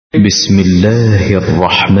بسم الله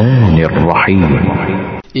الرحمن الرحيم.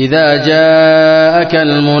 إذا جاءك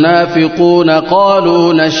المنافقون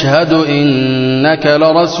قالوا نشهد إنك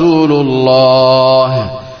لرسول الله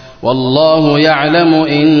والله يعلم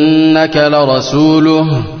إنك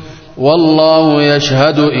لرسوله والله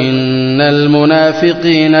يشهد إن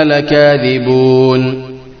المنافقين لكاذبون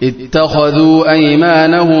اتخذوا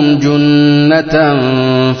أيمانهم جنة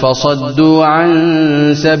فصدوا عن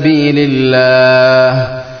سبيل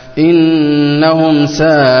الله إنهم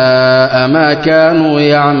ساء ما كانوا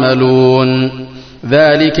يعملون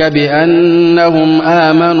ذلك بأنهم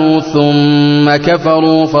آمنوا ثم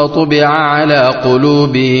كفروا فطبع على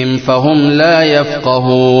قلوبهم فهم لا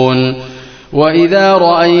يفقهون وإذا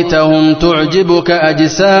رأيتهم تعجبك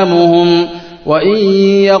أجسامهم وإن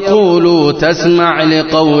يقولوا تسمع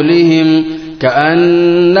لقولهم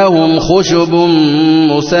كأنهم خشب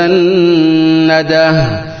مسندة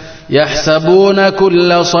يحسبون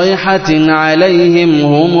كل صيحة عليهم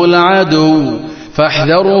هم العدو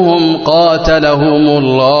فاحذرهم قاتلهم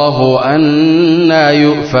الله أنى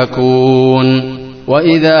يؤفكون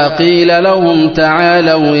وإذا قيل لهم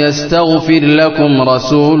تعالوا يستغفر لكم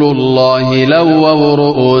رسول الله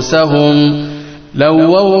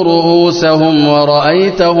لووا رؤوسهم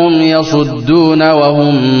ورأيتهم يصدون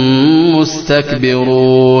وهم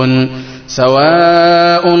مستكبرون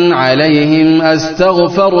سواء عليهم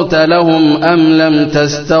أستغفرت لهم أم لم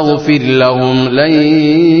تستغفر لهم لن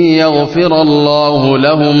يغفر الله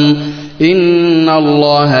لهم إن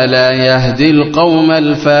الله لا يهدي القوم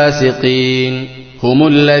الفاسقين هم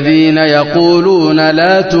الذين يقولون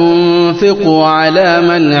لا تنفقوا على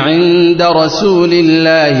من عند رسول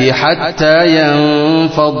الله حتى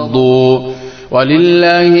ينفضوا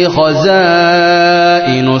ولله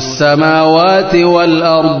خزائن السماوات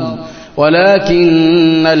والأرض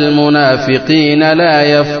ولكن المنافقين لا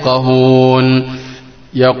يفقهون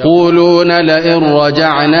يقولون لئن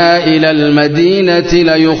رجعنا إلى المدينة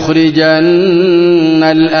ليخرجن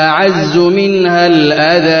الأعز منها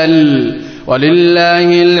الأذل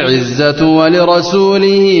ولله العزة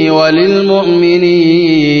ولرسوله وللمؤمنين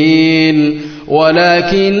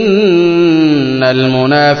ولكن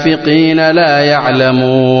المنافقين لا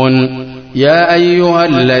يعلمون يا أيها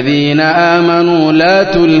الذين آمنوا لا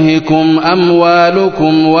تلهكم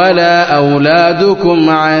أموالكم ولا أولادكم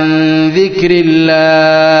عن ذكر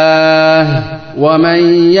الله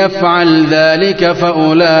ومن يفعل ذلك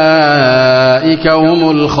فأولئك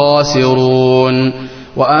هم الخاسرون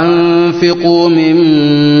وأنفقوا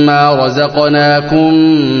مما رزقناكم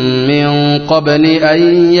من قبل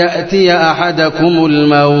أن يأتي أحدكم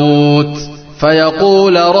الموت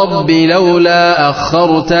فيقول رب لولا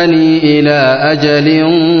أخرتني إلى أجل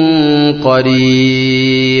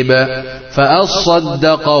قريب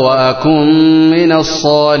فأصدق وأكن من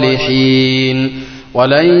الصالحين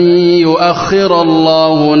ولن يؤخر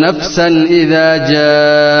الله نفسا إذا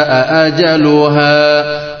جاء أجلها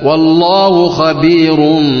والله خبير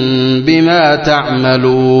بما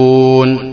تعملون.